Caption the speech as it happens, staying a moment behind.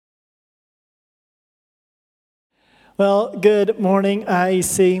Well, good morning,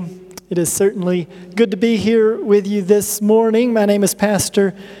 IEC. It is certainly good to be here with you this morning. My name is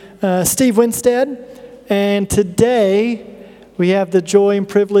Pastor Steve Winstead, and today we have the joy and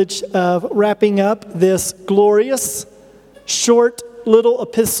privilege of wrapping up this glorious, short little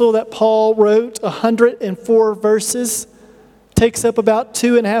epistle that Paul wrote, 104 verses. Takes up about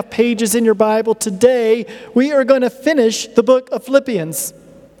 2.5 pages in your Bible. Today, we are going to finish the book of Philippians.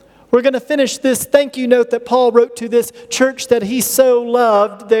 We're going to finish this thank you note that Paul wrote to this church that he so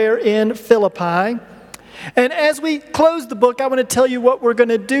loved there in Philippi. And as we close the book, I want to tell you what we're going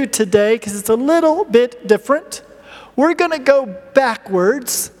to do today because it's a little bit different. We're going to go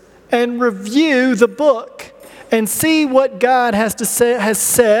backwards and review the book and see what God has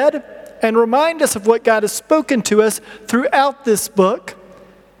said and remind us of what God has spoken to us throughout this book.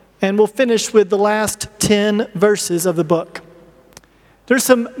 And we'll finish with the last 10 verses of the book. There's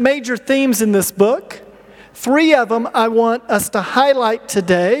some major themes in this book. 3 of them I want us to highlight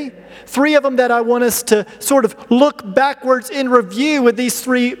today. 3 of them that I want us to sort of look backwards in review with these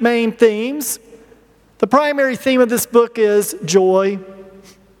 3 main themes. The primary theme of this book is joy,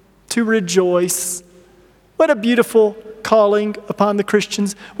 to rejoice. What a beautiful calling upon the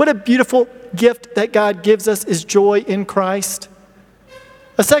Christians. What a beautiful gift that God gives us is joy in Christ.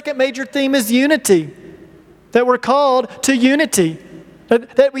 A second major theme is unity, that we're called to unity.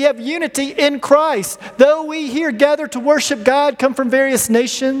 That we have unity in Christ. Though we here gather to worship God, come from various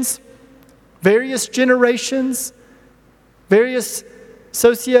nations, various generations, various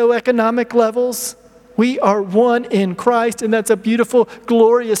socioeconomic levels, we are one in Christ, and that's a beautiful,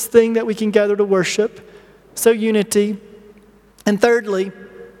 glorious thing that we can gather to worship. So unity. And thirdly,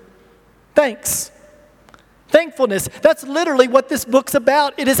 thanks. Thankfulness. That's literally what this book's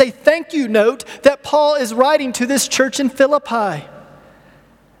about. It is a thank you note that Paul is writing to this church in Philippi.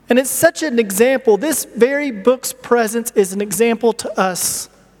 And it's such an example. This very book's presence is an example to us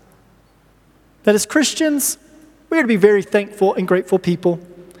that as Christians, we are to be very thankful and grateful people.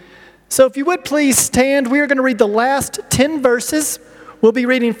 So if you would please stand, we are going to read the last 10 verses. We'll be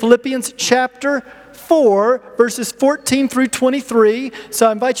reading Philippians chapter 4, verses 14 through 23. So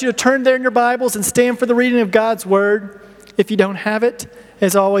I invite you to turn there in your Bibles and stand for the reading of God's Word. If you don't have it,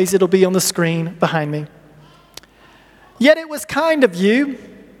 as always, it'll be on the screen behind me. Yet it was kind of you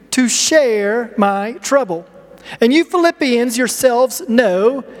to share my trouble. And you Philippians yourselves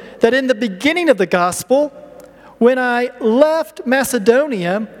know that in the beginning of the gospel, when I left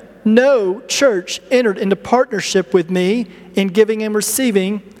Macedonia, no church entered into partnership with me in giving and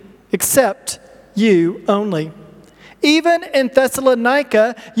receiving except you only. Even in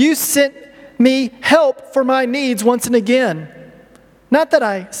Thessalonica, you sent me help for my needs once and again. Not that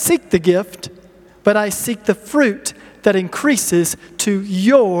I seek the gift, but I seek the fruit that increases to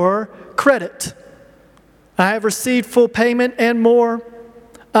your credit. I have received full payment and more.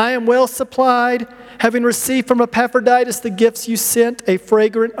 I am well supplied, having received from Epaphroditus the gifts you sent, a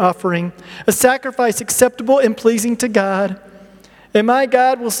fragrant offering, a sacrifice acceptable and pleasing to God. And my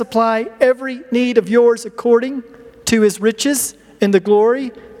God will supply every need of yours according to his riches in the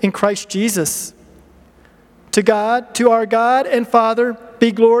glory in Christ Jesus. To God, to our God and Father,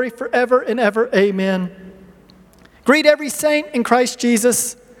 be glory forever and ever. Amen. Greet every saint in Christ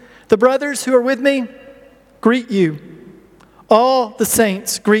Jesus. The brothers who are with me greet you. All the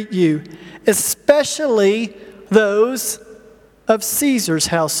saints greet you, especially those of Caesar's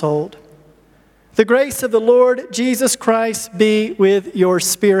household. The grace of the Lord Jesus Christ be with your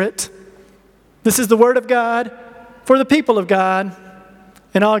spirit. This is the word of God for the people of God.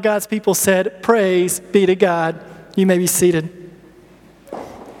 And all God's people said, praise be to God. You may be seated.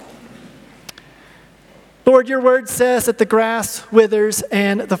 Lord, your word says that the grass withers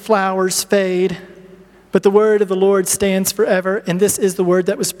and the flowers fade, but the word of the Lord stands forever, and this is the word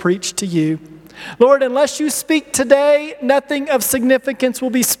that was preached to you. Lord, unless you speak today, nothing of significance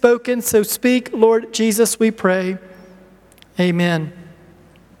will be spoken, so speak, Lord Jesus, we pray. Amen.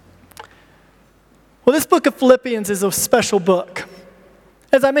 Well, this book of Philippians is a special book.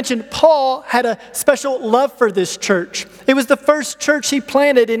 As I mentioned, Paul had a special love for this church. It was the first church he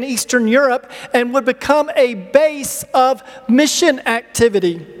planted in Eastern Europe and would become a base of mission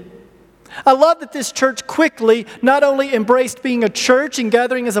activity. I love that this church quickly not only embraced being a church and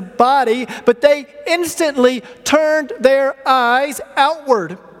gathering as a body, but they instantly turned their eyes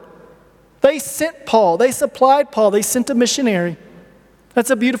outward. They sent Paul. They supplied Paul. They sent a missionary. That's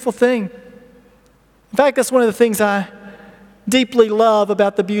a beautiful thing. In fact, that's one of the things I deeply love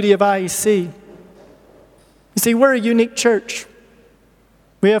about the beauty of IEC. You see, we're a unique church.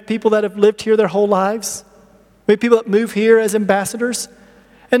 We have people that have lived here their whole lives. We have people that move here as ambassadors.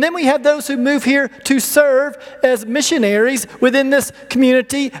 And then we have those who move here to serve as missionaries within this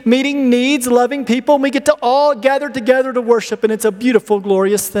community, meeting needs, loving people. And we get to all gather together to worship, and it's a beautiful,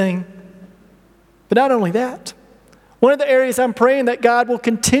 glorious thing. But not only that, one of the areas I'm praying that God will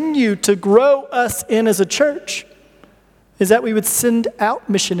continue to grow us in as a church is that we would send out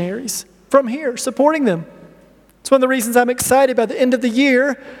missionaries from here, supporting them. It's one of the reasons I'm excited. By the end of the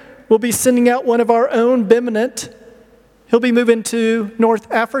year, we'll be sending out one of our own, Biminant. He'll be moving to North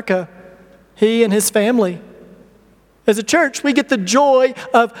Africa, he and his family. As a church, we get the joy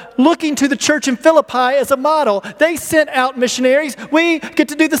of looking to the church in Philippi as a model. They sent out missionaries. We get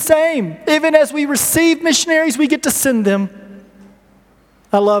to do the same. Even as we receive missionaries, we get to send them.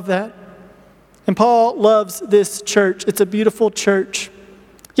 I love that. And Paul loves this church. It's a beautiful church.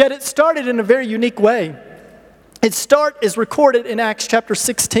 Yet it started in a very unique way. Its start is recorded in Acts chapter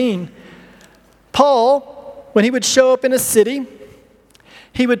 16. Paul, when he would show up in a city,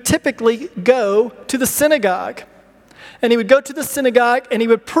 he would typically go to the synagogue. And he would go to the synagogue and he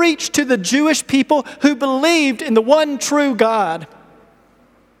would preach to the Jewish people who believed in the one true God.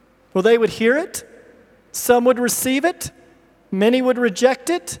 Well, they would hear it. Some would receive it. Many would reject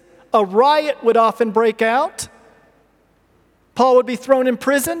it. A riot would often break out. Paul would be thrown in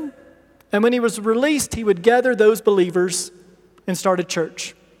prison. And when he was released, he would gather those believers and start a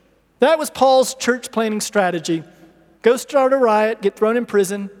church. That was Paul's church planning strategy. Go start a riot, get thrown in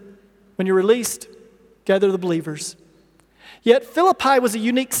prison. When you're released, gather the believers. Yet Philippi was a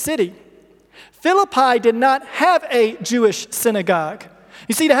unique city. Philippi did not have a Jewish synagogue.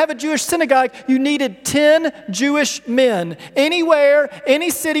 You see, to have a Jewish synagogue, you needed 10 Jewish men. Anywhere,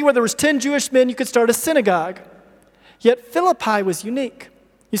 any city where there was 10 Jewish men, you could start a synagogue. Yet Philippi was unique.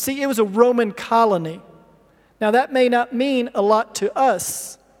 You see, it was a Roman colony. Now, that may not mean a lot to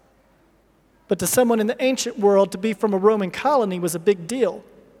us, but to someone in the ancient world, to be from a Roman colony was a big deal.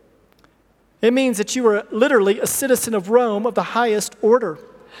 It means that you were literally a citizen of Rome of the highest order.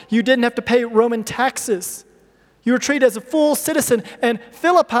 You didn't have to pay Roman taxes. You were treated as a full citizen. And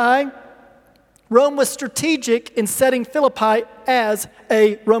Philippi, Rome was strategic in setting Philippi as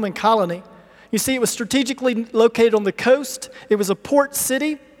a Roman colony. You see, it was strategically located on the coast. It was a port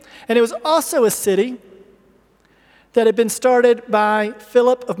city. And it was also a city that had been started by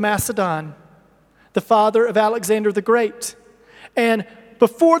Philip of Macedon, the father of Alexander the Great. And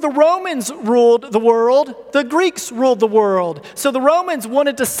before the Romans ruled the world, the Greeks ruled the world. So the Romans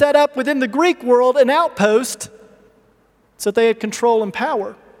wanted to set up within the Greek world an outpost so that they had control and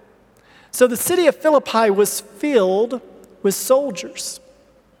power. So the city of Philippi was filled with soldiers,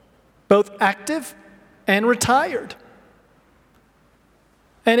 both active and retired.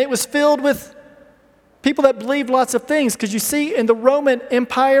 And it was filled with people that believed lots of things, because you see, in the Roman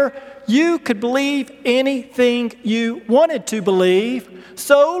Empire, you could believe anything you wanted to believe,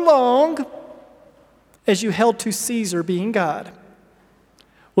 so long as you held to Caesar being God.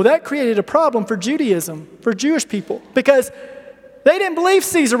 Well, that created a problem for Judaism, for Jewish people, because they didn't believe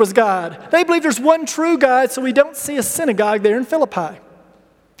Caesar was God. They believed there's one true God, so we don't see a synagogue there in Philippi.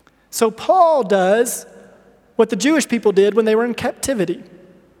 So Paul does what the Jewish people did when they were in captivity.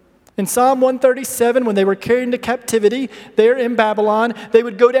 In Psalm 137, when they were carried into captivity there in Babylon, they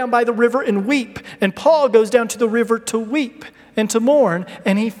would go down by the river and weep. And Paul goes down to the river to weep and to mourn.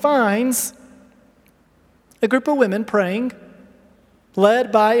 And he finds a group of women praying,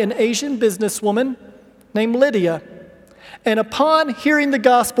 led by an Asian businesswoman named Lydia. And upon hearing the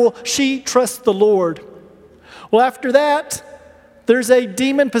gospel, she trusts the Lord. Well, after that, there's a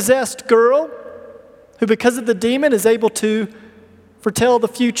demon-possessed girl who, because of the demon, is able to foretell the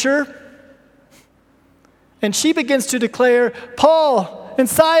future. And she begins to declare, Paul and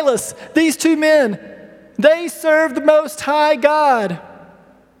Silas, these two men, they serve the Most High God.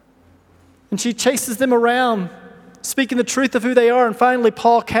 And she chases them around, speaking the truth of who they are. And finally,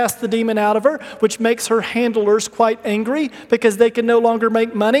 Paul casts the demon out of her, which makes her handlers quite angry because they can no longer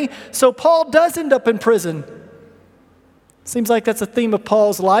make money. So Paul does end up in prison. Seems like that's a theme of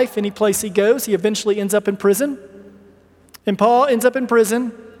Paul's life. Any place he goes, he eventually ends up in prison. And Paul ends up in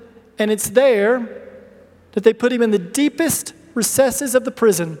prison, and it's there that they put him in the deepest recesses of the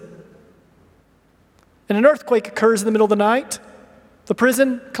prison. And an earthquake occurs in the middle of the night. The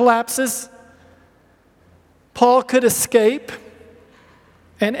prison collapses. Paul could escape.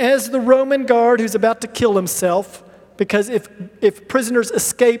 And as the Roman guard who's about to kill himself, because if prisoners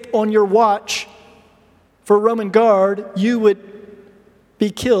escape on your watch for a Roman guard, you would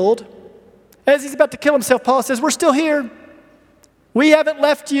be killed. As he's about to kill himself, Paul says, we're still here. We haven't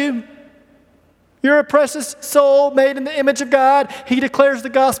left you. You're a precious soul made in the image of God. He declares the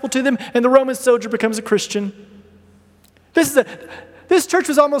gospel to them, and the Roman soldier becomes a Christian. This This church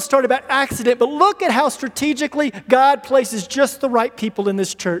was almost started by accident, but look at how strategically God places just the right people in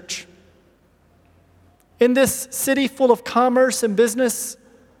this church. In this city full of commerce and business,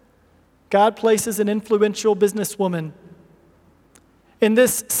 God places an influential businesswoman. In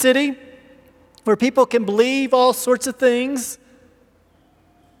this city where people can believe all sorts of things,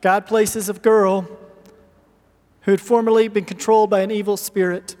 God places a girl who had formerly been controlled by an evil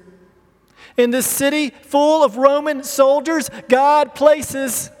spirit. In this city full of Roman soldiers, God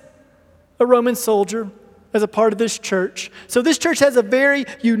places a Roman soldier as a part of this church. So this church has a very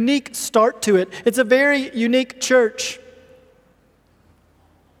unique start to it. It's a very unique church.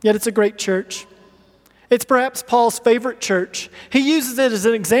 Yet it's a great church. It's perhaps Paul's favorite church. He uses it as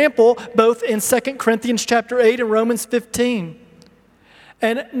an example both in 2 Corinthians chapter 8 and Romans 15.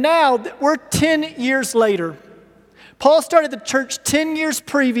 And now we're 10 years later. Paul started the church 10 years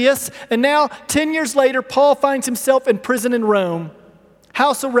previous, and now 10 years later, Paul finds himself in prison in Rome.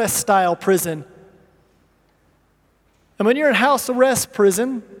 House arrest style prison. And when you're in house arrest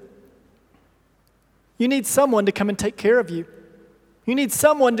prison, you need someone to come and take care of you. You need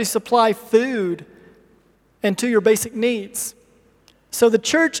someone to supply food and to your basic needs. So the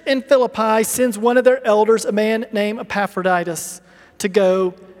church in Philippi sends one of their elders, a man named Epaphroditus, to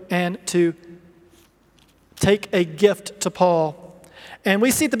go and to take a gift to Paul. And we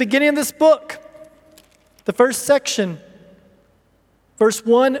see at the beginning of this book, the first section, verse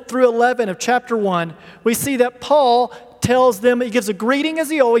 1 through 11 of chapter 1, we see that Paul tells them, he gives a greeting as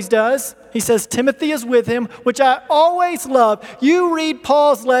he always does. He says, Timothy is with him, which I always love. You read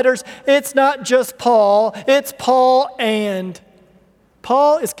Paul's letters, it's not just Paul, it's Paul and.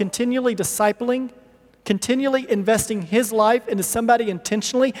 Paul is continually discipling, continually investing his life into somebody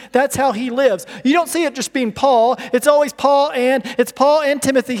intentionally. That's how he lives. You don't see it just being Paul. It's always Paul and. It's Paul and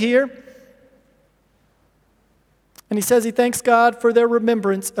Timothy here. And he says he thanks God for their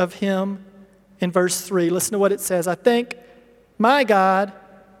remembrance of him in verse 3. Listen to what it says. I thank my God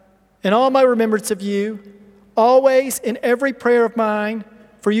in all my remembrance of you, always in every prayer of mine,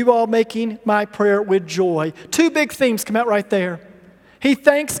 for you all making my prayer with joy. Two big themes come out right there. He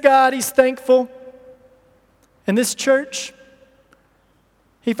thanks God. He's thankful. In this church,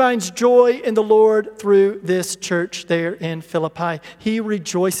 he finds joy in the Lord through this church there in Philippi. He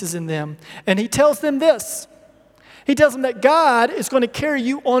rejoices in them. And he tells them this. He tells them that God is going to carry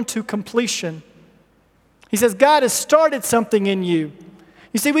you on to completion. He says, God has started something in you.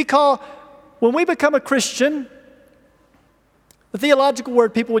 You see, when we become a Christian, the theological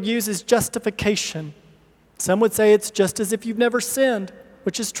word people would use is justification. Some would say it's just as if you've never sinned,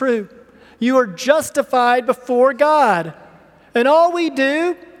 which is true. You are justified before God. And all we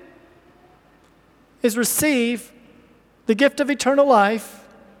do is receive the gift of eternal life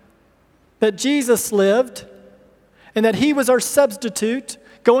that Jesus lived and that he was our substitute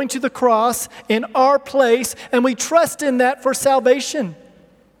going to the cross in our place, and we trust in that for salvation.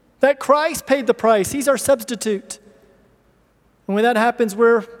 That Christ paid the price. He's our substitute. And when that happens,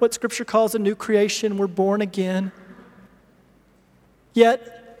 we're what Scripture calls a new creation. We're born again.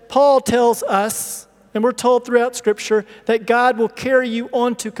 Yet, Paul tells us, and we're told throughout Scripture, that God will carry you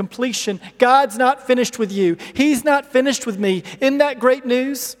on to completion. God's not finished with you. He's not finished with me. Isn't that great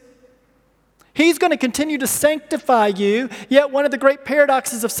news? He's going to continue to sanctify you, yet one of the great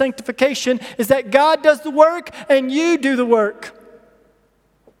paradoxes of sanctification is that God does the work and you do the work.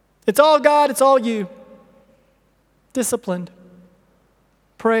 It's all God, it's all you. Disciplined.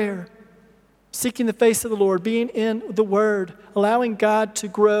 Prayer. Seeking the face of the Lord, being in the Word, allowing God to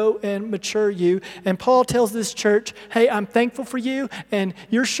grow and mature you. And Paul tells this church, hey, I'm thankful for you, and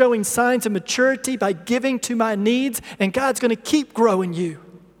you're showing signs of maturity by giving to my needs, and God's going to keep growing you.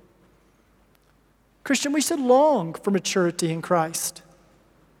 Christian, we should long for maturity in Christ.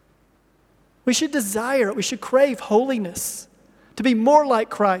 We should desire it. We should crave holiness, to be more like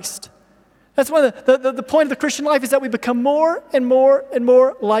Christ. That's one of the point of the Christian life is that we become more and more and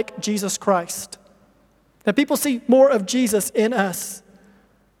more like Jesus Christ. That people see more of Jesus in us.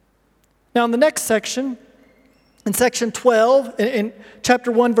 Now in the next section, in section 12, in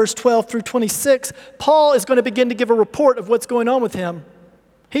chapter 1, verse 12 through 26, Paul is going to begin to give a report of what's going on with him.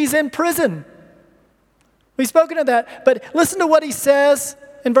 He's in prison. We've spoken of that, but listen to what he says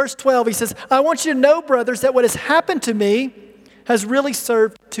in verse 12. He says, I want you to know, brothers, that what has happened to me has really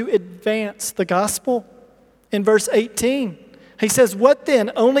served to advance the gospel. In verse 18, he says, what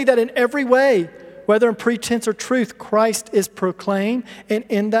then? Only that in every way, whether in pretense or truth, Christ is proclaimed, and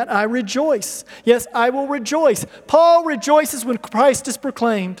in that I rejoice. Yes, I will rejoice. Paul rejoices when Christ is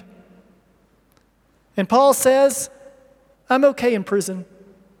proclaimed. And Paul says, I'm okay in prison.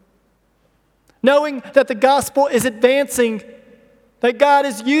 Knowing that the gospel is advancing that God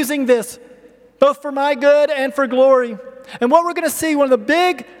is using this both for my good and for glory. And what we're going to see, one of the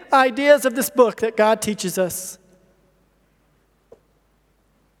big ideas of this book that God teaches us.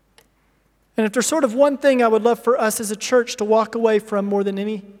 And if there's sort of one thing I would love for us as a church to walk away from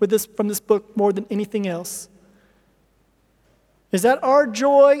from this book more than anything else, is that our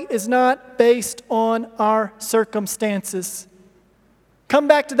joy is not based on our circumstances. Come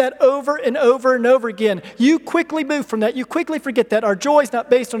back to that over and over and over again. You quickly move from that. You quickly forget that. Our joy is not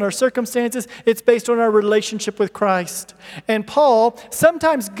based on our circumstances. It's based on our relationship with Christ. And Paul,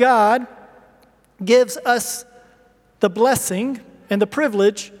 sometimes God gives us the blessing and the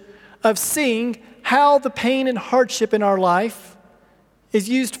privilege of seeing how the pain and hardship in our life is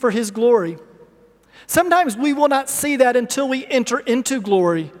used for His glory. Sometimes we will not see that until we enter into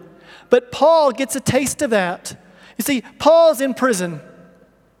glory. But Paul gets a taste of that. You see, Paul's in prison.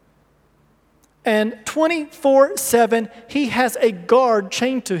 And 24/7, he has a guard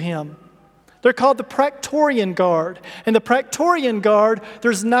chained to him. They're called the Praetorian Guard. And the Praetorian Guard,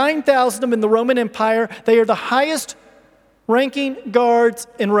 there's 9,000 of them in the Roman Empire. They are the highest ranking guards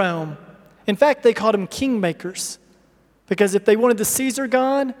in Rome. In fact, they called them kingmakers. Because if they wanted the Caesar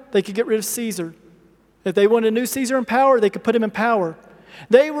gone, they could get rid of Caesar. If they wanted a new Caesar in power, they could put him in power.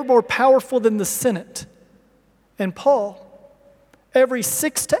 They were more powerful than the Senate. And Paul, every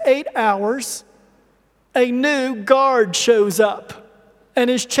 6 to 8 hours, a new guard shows up and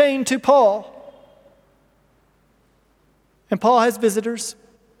is chained to Paul. And Paul has visitors.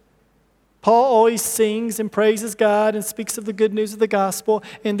 Paul always sings and praises God and speaks of the good news of the gospel.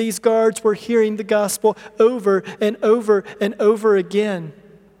 And these guards were hearing the gospel over and over and over again.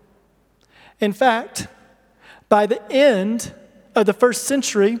 In fact, by the end of the first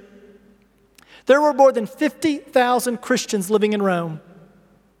century, there were more than 50,000 Christians living in Rome.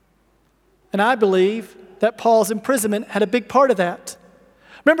 And I believe that Paul's imprisonment had a big part of that.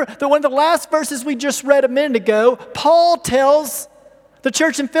 Remember that one of the last verses we just read a minute ago, Paul tells the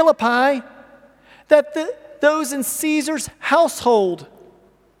church in Philippi that those in Caesar's household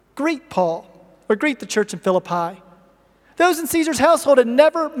greet Paul, or greet the church in Philippi. Those in Caesar's household had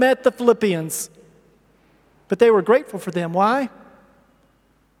never met the Philippians, but they were grateful for them. Why?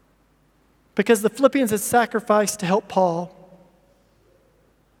 Because the Philippians had sacrificed to help Paul.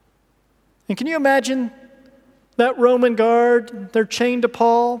 And can you imagine that Roman guard? They're chained to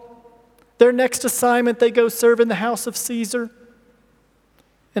Paul. Their next assignment, they go serve in the house of Caesar.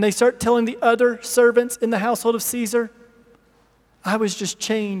 And they start telling the other servants in the household of Caesar, I was just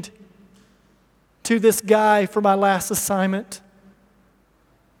chained to this guy for my last assignment.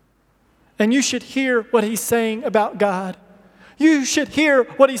 And you should hear what he's saying about God. You should hear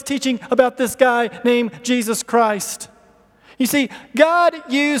what he's teaching about this guy named Jesus Christ. You see,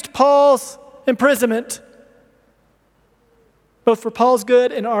 God used Paul's imprisonment both for Paul's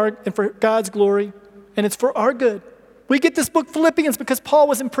good and for God's glory, and it's for our good. We get this book, Philippians, because Paul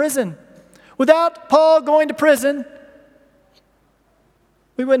was in prison. Without Paul going to prison,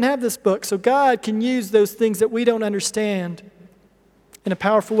 we wouldn't have this book. So God can use those things that we don't understand in a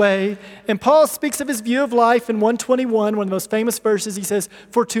powerful way. And Paul speaks of his view of life in 121, one of the most famous verses. He says,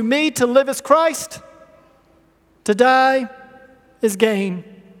 "For to me to live is Christ, to die is gain."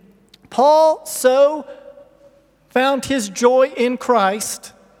 Paul so found his joy in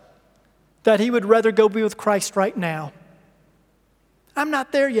Christ that he would rather go be with Christ right now. I'm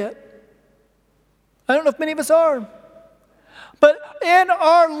not there yet. I don't know if many of us are. But in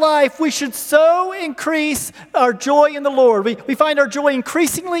our life, we should so increase our joy in the Lord. We find our joy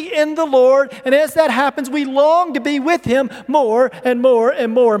increasingly in the Lord, and as that happens, we long to be with Him more and more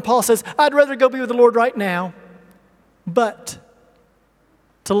and more. And Paul says, I'd rather go be with the Lord right now. But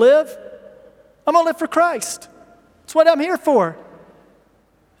to live, I'm going to live for Christ. That's what I'm here for.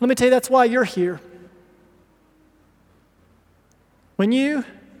 Let me tell you, that's why you're here. When you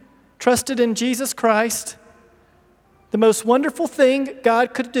trusted in Jesus Christ, the most wonderful thing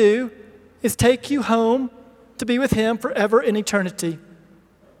God could do is take you home to be with Him forever in eternity.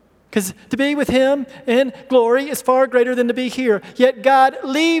 Because to be with Him in glory is far greater than to be here. Yet God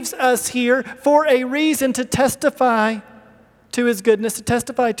leaves us here for a reason, to testify to His goodness, to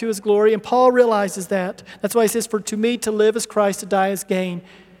testify to His glory. And Paul realizes that. That's why he says, "For to me to live is Christ, to die is gain."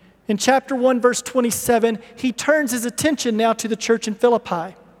 In chapter 1, verse 27, he turns his attention now to the church in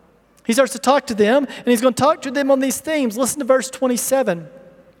Philippi. He starts to talk to them, and he's going to talk to them on these themes. Listen to verse 27.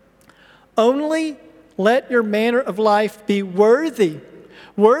 "Only let your manner of life be worthy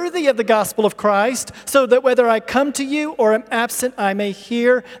of the gospel of Christ, so that whether I come to you or am absent, I may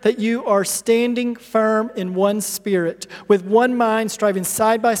hear that you are standing firm in one spirit, with one mind, striving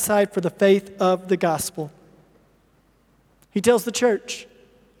side by side for the faith of the gospel." He tells the church,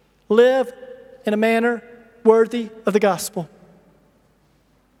 live in a manner worthy of the gospel.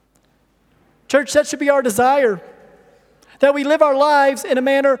 Church, that should be our desire, that we live our lives in a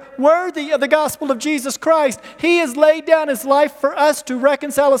manner worthy of the gospel of Jesus Christ. He has laid down his life for us to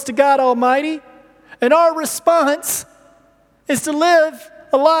reconcile us to God Almighty, and our response is to live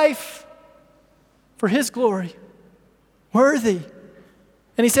a life for his glory, worthy.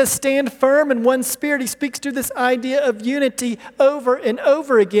 And he says, stand firm in one spirit. He speaks to this idea of unity over and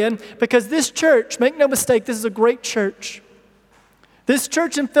over again, because this church, make no mistake, this is a great church. This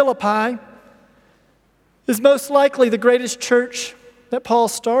church in Philippi is most likely the greatest church that Paul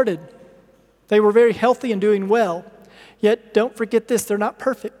started. They were very healthy and doing well. Yet, don't forget this, they're not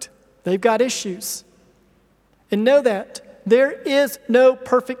perfect. They've got issues. And know that there is no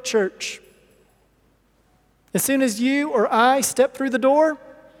perfect church. As soon as you or I step through the door,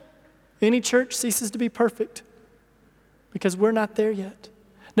 any church ceases to be perfect, because we're not there yet.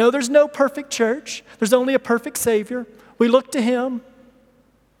 No, there's no perfect church. There's only a perfect Savior. We look to him.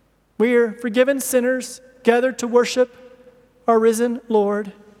 We are forgiven sinners gathered to worship our risen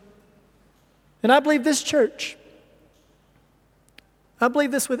Lord. And I believe this church, I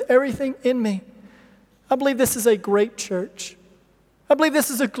believe this with everything in me. I believe this is a great church. I believe this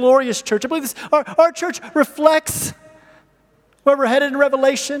is a glorious church. I believe this, our church reflects where we're headed in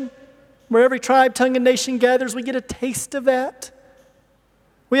Revelation, where every tribe, tongue, and nation gathers. We get a taste of that.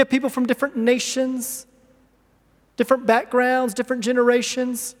 We have people from different nations, different backgrounds, different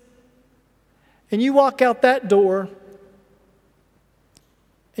generations. And you walk out that door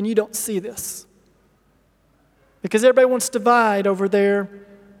and you don't see this. Because everybody wants to divide over their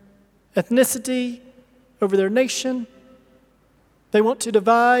ethnicity, over their nation. They want to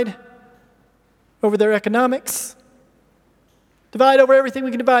divide over their economics. Divide over everything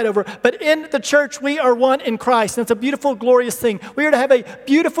we can divide over. But in the church, we are one in Christ. And it's a beautiful, glorious thing. We are to have a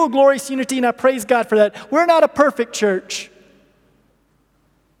beautiful, glorious unity, and I praise God for that. We're not a perfect church.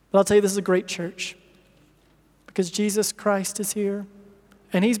 But I'll tell you, this is a great church, because Jesus Christ is here,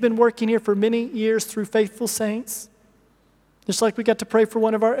 and he's been working here for many years through faithful saints. Just like we got to pray for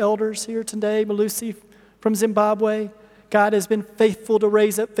one of our elders here today, Malusi from Zimbabwe. God has been faithful to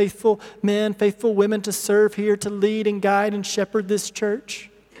raise up faithful men, faithful women to serve here, to lead and guide and shepherd this church.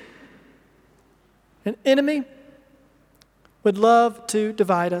 An enemy would love to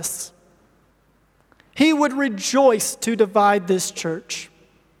divide us. He would rejoice to divide this church,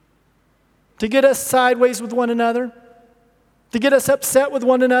 to get us sideways with one another, to get us upset with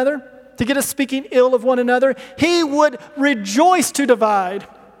one another, to get us speaking ill of one another. He would rejoice to divide,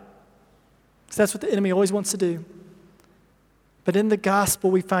 because that's what the enemy always wants to do. But in the gospel,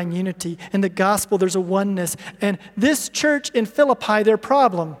 we find unity. In the gospel, there's a oneness. And this church in Philippi, their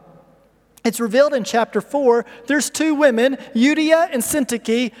problem, it's revealed in chapter 4. There's two women, Euodia and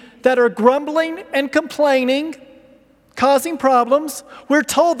Syntyche, that are grumbling and complaining, causing problems. We're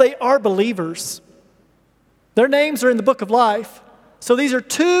told they are believers. Their names are in the book of life. So these are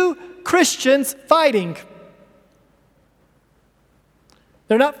two Christians fighting.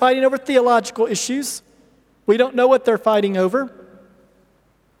 They're not fighting over theological issues. We don't know what they're fighting over.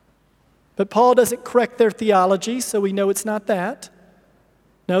 But Paul doesn't correct their theology, so we know it's not that.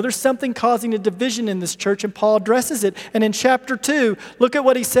 No, there's something causing a division in this church, and Paul addresses it. And in chapter 2, look at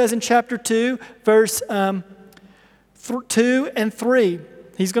what he says in chapter 2, verse 2 and 3.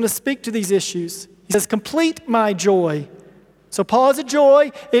 He's going to speak to these issues. He says, complete my joy. So Paul has a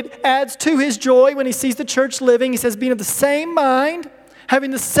joy. It adds to his joy when he sees the church living. He says, being of the same mind,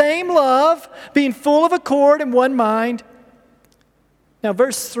 having the same love, being full of accord and one mind. Now,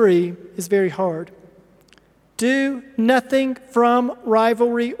 verse 3 is very hard. Do nothing from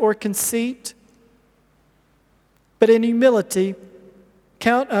rivalry or conceit, but in humility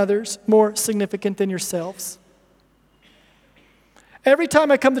count others more significant than yourselves. Every time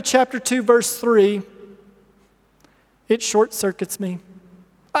I come to chapter 2, verse 3, it short circuits me.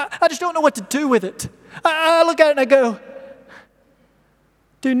 I just don't know what to do with it. I look at it and I go,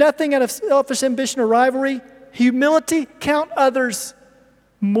 do nothing out of selfish ambition or rivalry. Humility, count others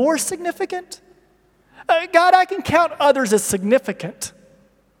more significant. God, I can count others as significant.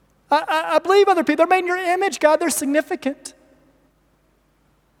 I believe other people, they're made in your image, God, they're significant.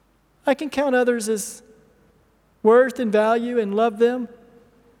 I can count others as worth and value and love them.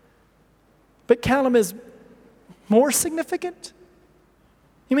 But count them as more significant?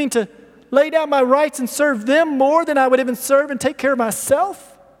 You mean to lay down my rights and serve them more than I would even serve and take care of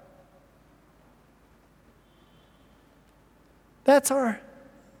myself? That's our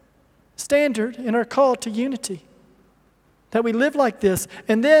standard in our call to unity, that we live like this.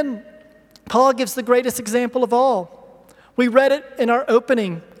 And then Paul gives the greatest example of all. We read it in our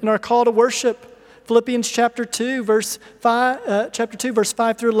opening, in our call to worship, Philippians chapter 2, verse 5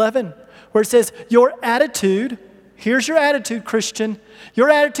 through 11, where it says, your attitude, here's your attitude, Christian. Your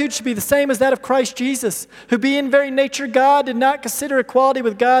attitude should be the same as that of Christ Jesus, who being very nature God did not consider equality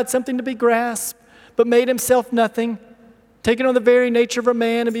with God something to be grasped, but made himself nothing, taking on the very nature of a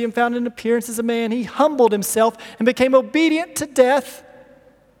man and being found in appearance as a man. He humbled himself and became obedient to death,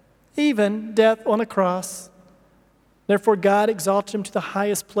 even death on a cross. Therefore, God exalted him to the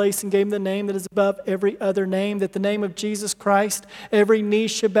highest place and gave him the name that is above every other name, that the name of Jesus Christ, every knee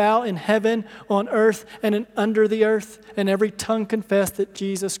should bow in heaven, on earth, and under the earth, and every tongue confess that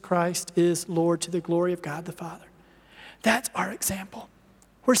Jesus Christ is Lord, to the glory of God the Father. That's our example.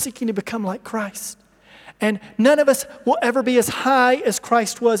 We're seeking to become like Christ. And none of us will ever be as high as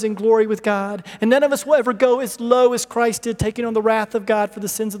Christ was in glory with God. And none of us will ever go as low as Christ did, taking on the wrath of God for the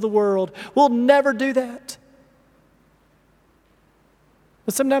sins of the world. We'll never do that.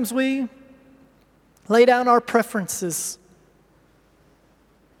 But sometimes we lay down our preferences,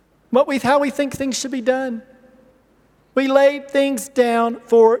 how we think things should be done. We lay things down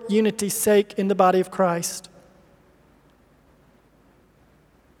for unity's sake in the body of Christ.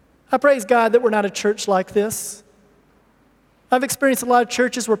 I praise God that we're not a church like this. I've experienced a lot of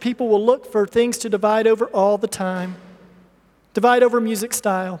churches where people will look for things to divide over all the time. Divide over music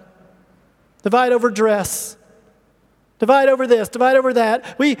style. Divide over dress. Divide over this, divide over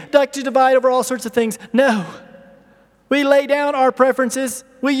that. We like to divide over all sorts of things. No. We lay down our preferences.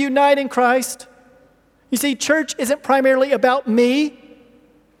 We unite in Christ. You see, church isn't primarily about me.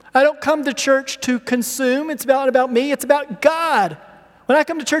 I don't come to church to consume. It's not about me. It's about God. When I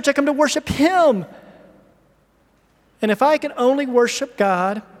come to church, I come to worship Him. And if I can only worship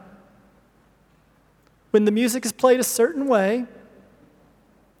God when the music is played a certain way,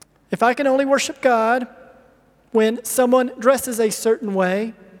 if I can only worship God when someone dresses a certain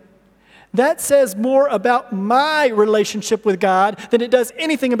way, that says more about my relationship with God than it does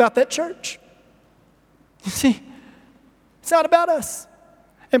anything about that church. You see, it's not about us.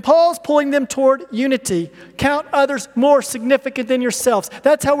 And Paul's pulling them toward unity. Count others more significant than yourselves.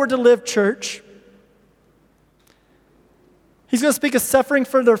 That's how we're to live, church. He's going to speak of suffering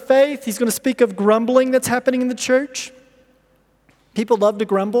for their faith. He's going to speak of grumbling that's happening in the church. People love to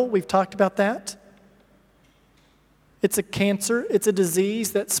grumble. We've talked about that. It's a cancer. It's a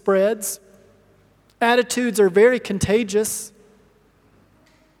disease that spreads. Attitudes are very contagious.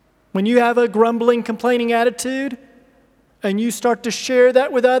 When you have a grumbling, complaining attitude and you start to share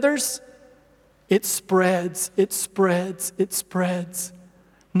that with others, it spreads, it spreads, it spreads.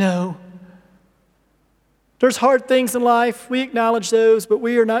 No. There's hard things in life. We acknowledge those, but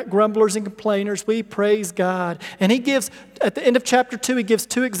we are not grumblers and complainers. We praise God. And he gives, at the end of chapter 2, he gives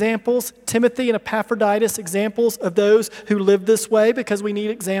 2 examples, Timothy and Epaphroditus, examples of those who live this way, because we need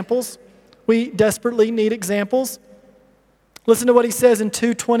examples. We desperately need examples. Listen to what he says in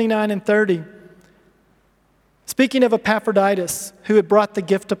 2:29 and 30. Speaking of Epaphroditus, who had brought the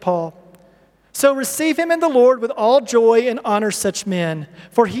gift to Paul. So receive him in the Lord with all joy and honor such men,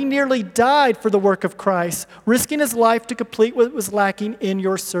 for he nearly died for the work of Christ, risking his life to complete what was lacking in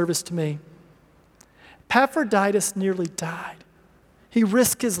your service to me. Epaphroditus nearly died. He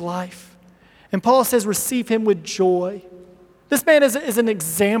risked his life. And Paul says, receive him with joy. This man is an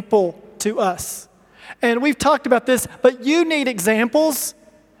example to us. And we've talked about this, but you need examples,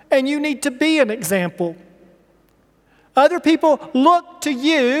 and you need to be an example. Other people look to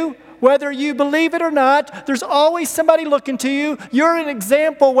you. Whether you believe it or not, there's always somebody looking to you. You're an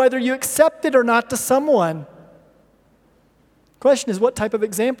example whether you accept it or not to someone. The question is, what type of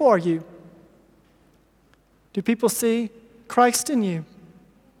example are you? Do people see Christ in you?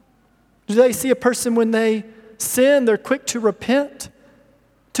 Do they see a person when they sin, they're quick to repent,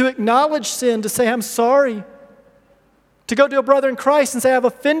 to acknowledge sin, to say, I'm sorry, to go to a brother in Christ and say, I've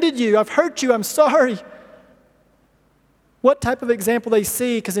offended you, I've hurt you, I'm sorry. What type of example they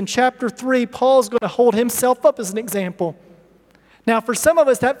see, because in chapter 3, Paul's going to hold himself up as an example. Now, for some of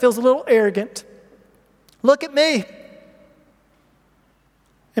us, that feels a little arrogant. Look at me.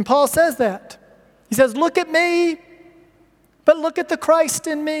 And Paul says that. He says, look at me, but look at the Christ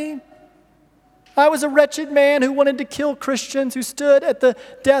in me. I was a wretched man who wanted to kill Christians, who stood at the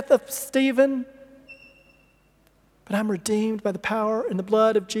death of Stephen. But I'm redeemed by the power and the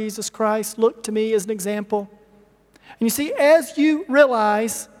blood of Jesus Christ. Look to me as an example. And you see, as you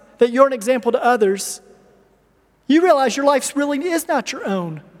realize that you're an example to others, you realize your life really is not your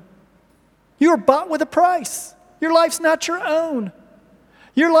own. You are bought with a price. Your life's not your own.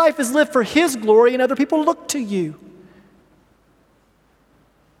 Your life is lived for His glory, and other people look to you.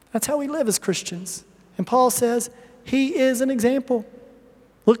 That's how we live as Christians. And Paul says, he is an example.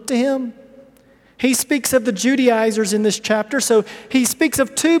 Look to him. He speaks of the Judaizers in this chapter, so he speaks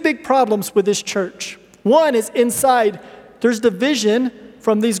of two big problems with this church. One is inside. There's division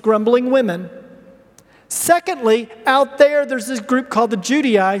from these grumbling women. Secondly, out there, there's this group called the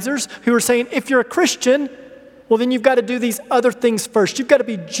Judaizers who are saying, if you're a Christian, well, then you've got to do these other things first. You've got to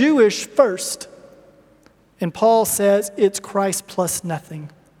be Jewish first. And Paul says it's Christ plus nothing.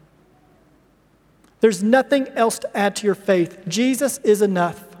 There's nothing else to add to your faith. Jesus is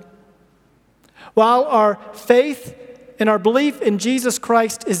enough. While our faith and our belief in Jesus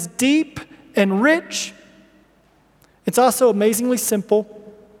Christ is deep and rich, it's also amazingly simple.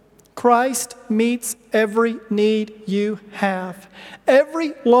 Christ meets every need you have.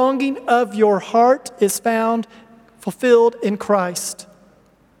 Every longing of your heart is found fulfilled in Christ.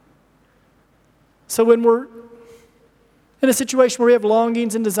 So when we're in a situation where we have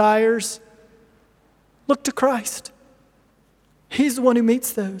longings and desires, look to Christ. He's the one who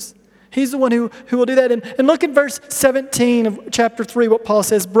meets those. He's the one who will do that. And look at verse 17 of chapter 3, what Paul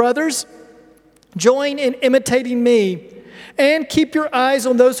says. Brothers, join in imitating me, and keep your eyes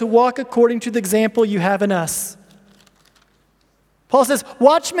on those who walk according to the example you have in us. Paul says,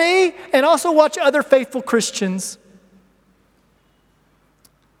 watch me and also watch other faithful Christians.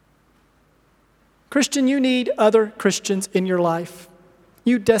 Christian, you need other Christians in your life.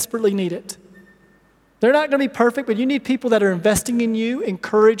 You desperately need it. They're not going to be perfect, but you need people that are investing in you,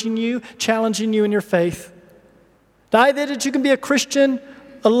 encouraging you, challenging you in your faith. The idea that you can be a Christian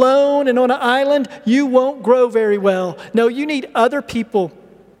alone and on an island, you won't grow very well. No, you need other people.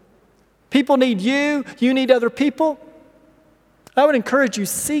 People need you. You need other people. I would encourage you,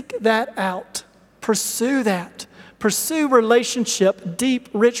 seek that out. Pursue that. Pursue relationship, deep,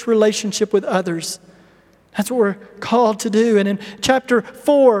 rich relationship with others. That's what we're called to do. And in chapter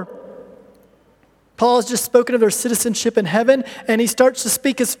 4, Paul has just spoken of their citizenship in heaven, and he starts to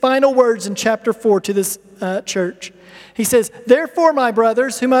speak his final words in chapter 4 to this church. He says, therefore, my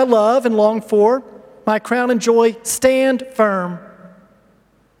brothers, whom I love and long for, my crown and joy, stand firm.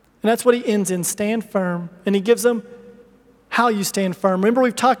 And that's what he ends in, stand firm. And he gives them how you stand firm. Remember,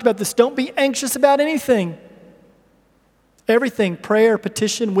 we've talked about this. Don't be anxious about anything. Everything, prayer,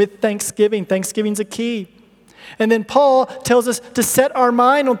 petition with thanksgiving. Thanksgiving's a key. And then Paul tells us to set our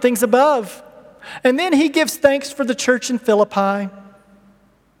mind on things above. And then he gives thanks for the church in Philippi.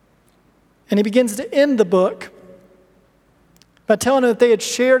 And he begins to end the book by telling them that they had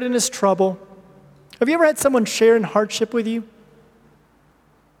shared in his trouble. Have you ever had someone share in hardship with you?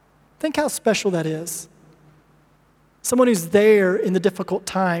 Think how special that is. Someone who's there in the difficult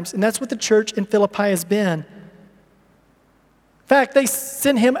times. And that's what the church in Philippi has been. In fact, they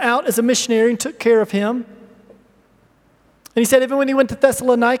sent him out as a missionary and took care of him. And he said even when he went to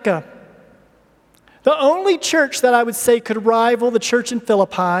Thessalonica, the only church that I would say could rival the church in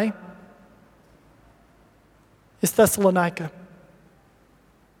Philippi is Thessalonica.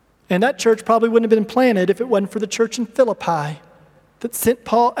 And that church probably wouldn't have been planted if it wasn't for the church in Philippi that sent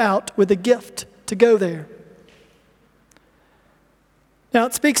Paul out with a gift to go there. Now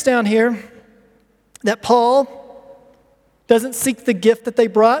it speaks down here that Paul doesn't seek the gift that they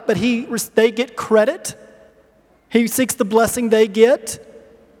brought, but they get credit. He seeks the blessing they get.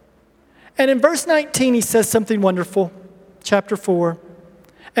 And in verse 19, he says something wonderful, chapter 4.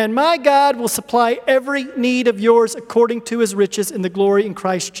 And my God will supply every need of yours according to his riches in the glory in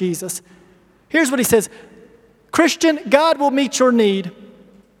Christ Jesus. Here's what he says. Christian, God will meet your need.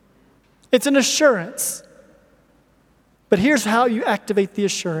 It's an assurance. But here's how you activate the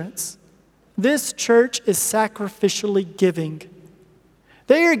assurance. This church is sacrificially giving.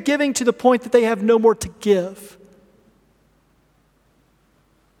 They are giving to the point that they have no more to give.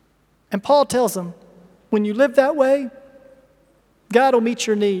 And Paul tells them, when you live that way, God will meet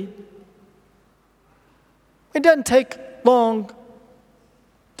your need. It doesn't take long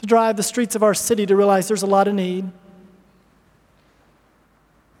to drive the streets of our city to realize there's a lot of need.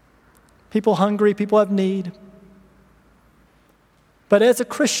 People hungry, people have need. But as a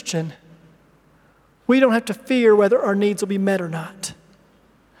Christian, we don't have to fear whether our needs will be met or not.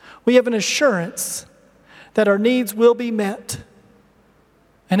 We have an assurance that our needs will be met.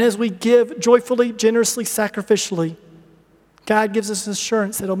 And as we give joyfully, generously, sacrificially, God gives us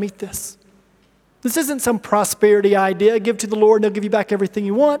assurance that he'll meet this. This isn't some prosperity idea. Give to the Lord and he'll give you back everything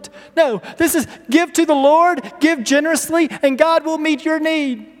you want. No, this is give to the Lord, give generously, and God will meet your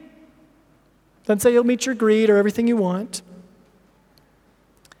need. Doesn't say he'll meet your greed or everything you want.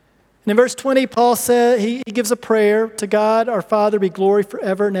 And in verse 20, Paul said, he gives a prayer to God, our Father, be glory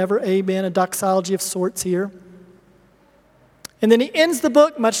forever and ever. Amen. A doxology of sorts here. And then he ends the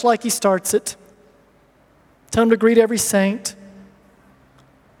book much like he starts it. Tell them to greet every saint,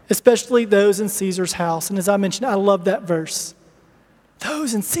 especially those in Caesar's house. And as I mentioned, I love that verse.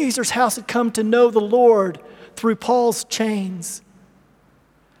 Those in Caesar's house had come to know the Lord through Paul's chains.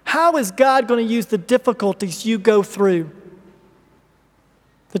 How is God going to use the difficulties you go through?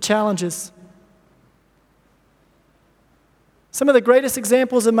 The challenges. Some of the greatest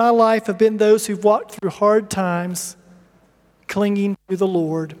examples in my life have been those who've walked through hard times, clinging to the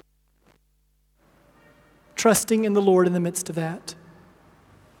Lord, trusting in the Lord in the midst of that,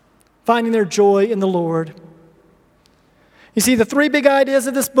 finding their joy in the Lord. You see, the three big ideas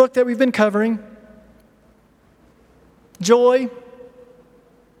of this book that we've been covering: joy.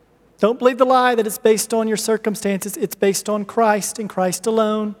 Don't believe the lie that it's based on your circumstances. It's based on Christ and Christ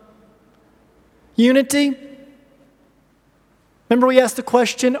alone. Unity. Remember, we asked the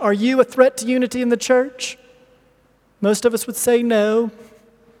question, are you a threat to unity in the church? Most of us would say no.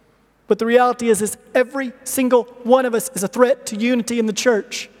 But the reality is every single one of us is a threat to unity in the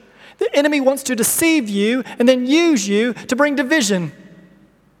church. The enemy wants to deceive you and then use you to bring division.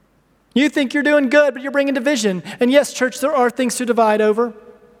 You think you're doing good, but you're bringing division. And yes, church, there are things to divide over.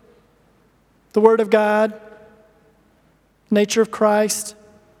 The Word of God, nature of Christ.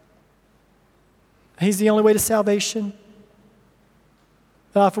 He's the only way to salvation.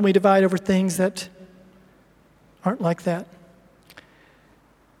 But often we divide over things that aren't like that.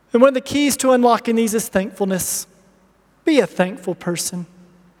 And one of the keys to unlocking these is thankfulness. Be a thankful person.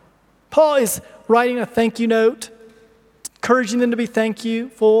 Paul is writing a thank you note, encouraging them to be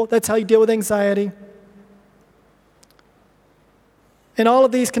thankful. That's how you deal with anxiety. And all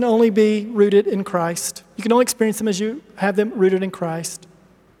of these can only be rooted in Christ. You can only experience them as you have them rooted in Christ.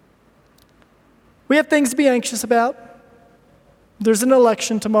 We have things to be anxious about. There's an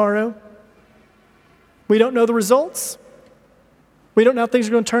election tomorrow. We don't know the results. We don't know how things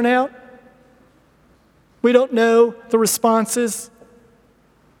are going to turn out. We don't know the responses.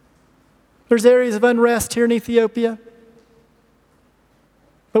 There's areas of unrest here in Ethiopia.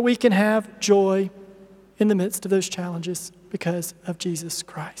 But we can have joy in the midst of those challenges because of Jesus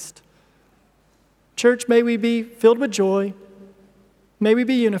Christ. Church, may we be filled with joy. May we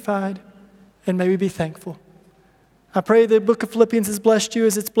be unified. And may we be thankful. I pray the book of Philippians has blessed you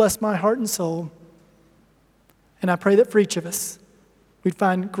as it's blessed my heart and soul. And I pray that for each of us, we'd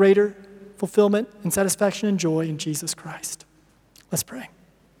find greater fulfillment and satisfaction and joy in Jesus Christ. Let's pray.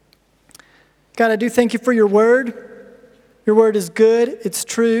 God, I do thank you for your word. Your word is good. It's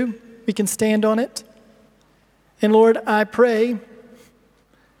true. We can stand on it. And Lord, I pray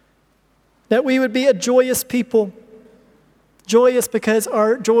that we would be a joyous people. Joyous because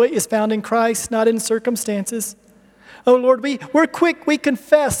our joy is found in Christ, not in circumstances. Oh Lord, we're quick. We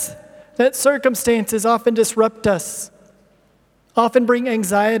confess that circumstances often disrupt us, often bring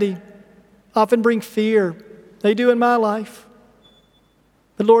anxiety, often bring fear. They do in my life.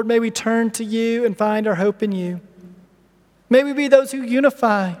 But Lord, may we turn to you and find our hope in you. May we be those who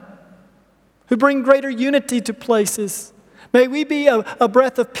unify, who bring greater unity to places. May we be a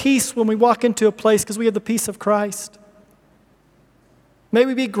breath of peace when we walk into a place because we have the peace of Christ. May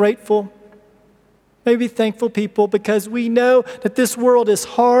we be grateful. May we be thankful people because we know that this world is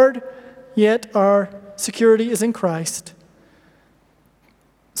hard, yet our security is in Christ.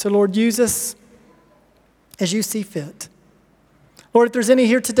 So Lord, use us as you see fit. Lord, if there's any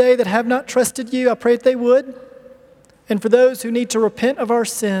here today that have not trusted you, I pray that they would. And for those who need to repent of our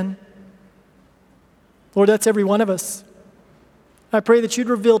sin, Lord, that's every one of us. I pray that you'd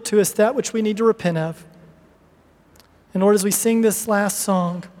reveal to us that which we need to repent of. And Lord, as we sing this last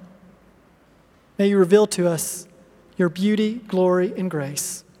song, may you reveal to us your beauty, glory, and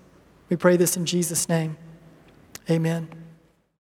grace. We pray this in Jesus' name. Amen.